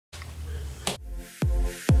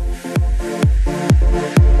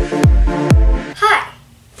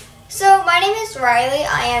Riley.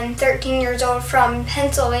 I am 13 years old from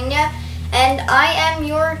Pennsylvania, and I am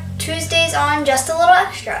your Tuesdays on Just a Little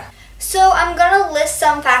Extra. So I'm going to list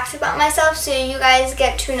some facts about myself so you guys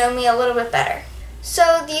get to know me a little bit better.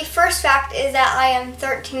 So the first fact is that I am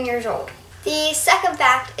 13 years old. The second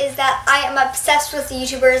fact is that I am obsessed with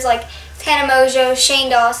YouTubers like Tana Mojo, Shane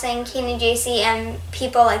Dawson, Keenan JC, and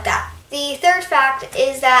people like that. The third fact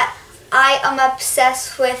is that I am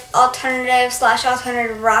obsessed with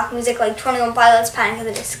alternative rock music like 21 Pilots, Panic at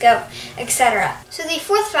the Disco, etc. So the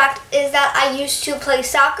fourth fact is that I used to play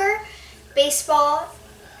soccer, baseball,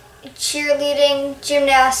 cheerleading,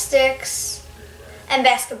 gymnastics, and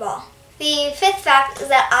basketball. The fifth fact is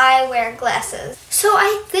that I wear glasses. So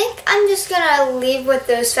I think I'm just gonna leave with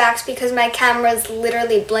those facts because my camera is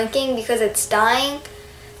literally blinking because it's dying.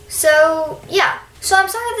 So yeah. So I'm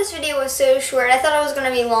sorry this video was so short. I thought it was going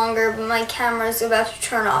to be longer, but my camera's about to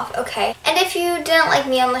turn off. Okay. And if you didn't like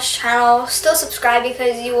me on this channel, still subscribe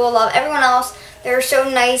because you will love everyone else. They're so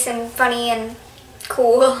nice and funny and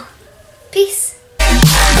cool. Peace.